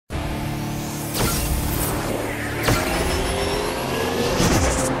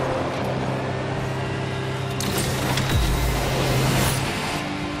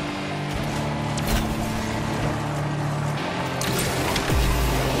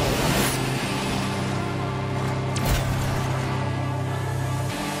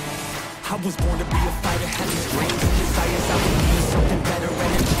I was born to be a fighter, had these dreams and desires. I would be something better,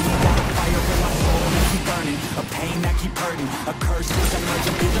 energy, got a fire in my soul that keep burning, a pain that keep hurting, a curse is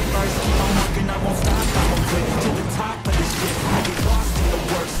emerging, be the first, keep on working, I won't stop, I won't quit, to the top of this shit, I get lost in the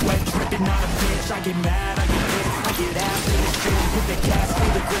work, sweat dripping, not a bitch, I get mad, I get pissed, I get after this shit, hit the gas,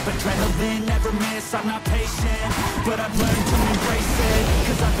 feel the grip, adrenaline, never miss, I'm not patient, but I've learned to embrace it,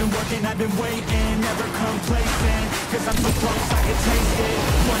 cause I've been working, I've been waiting, never complacent, cause I'm so close, I can taste it,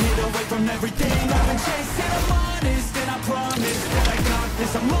 want it away from everything I've been chasing. I'm honest and I promise that I got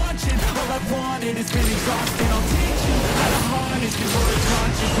this. I'm launching, all I wanted has been exhausting. I'll teach you how to harness your word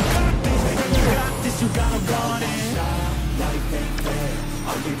conscious. You got this, girl, you got this, you gotta want it. Life ain't fair,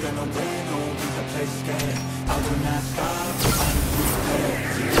 are you gonna win or will the place scared? I will not stop, I'm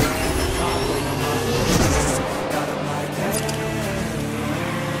prepared. I'm waiting on my feet, got up like hey,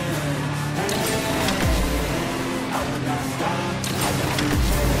 I will not stop, I am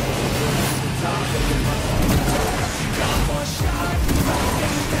prepared. Top of the mountain, you got one shot, I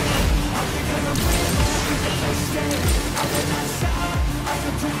think gonna win, with the place scared. I will not stop, I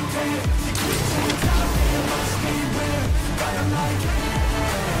am prepared. To get to the top, you must be rare. But I'm like,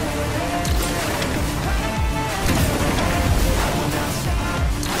 I will not stop,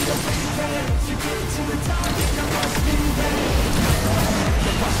 I am prepared. To get to the top, you must be rare.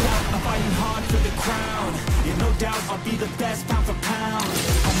 Watch out, I'm fighting hard for the crown. Yeah, no doubt I'll be the best pound for pound.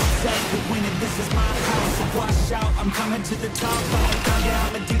 I'm obsessed with winning, this is my house. So watch out, I'm coming to the top. Yeah,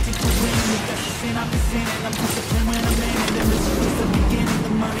 I'm addicted to winning. That's the sin I've been sinning. I'm disciplined when I'm in it. And this is the beginning, the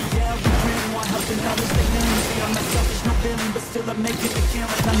money, yeah, we bring. While helping others, they see I'm not selfish, no villain, but still I'm making the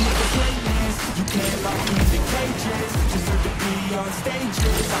killing. I'm making greatness. You can't lock me in the cages. Deserve to be on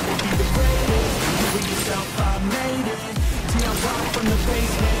stages. I will be the greatest. You and yourself, I made it. I rock from the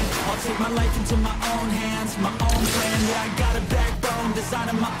basement. I'll take my life into my own hands, my own plan. Yeah, I got a backbone,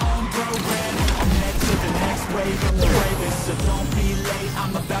 designing my own program. I'm head to the next wave, I'm the bravest. So don't be late,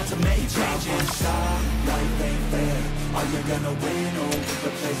 I'm about to make changes. Life ain't fair, are you gonna win or will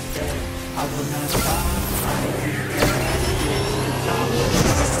the place fair? I will not stop, I will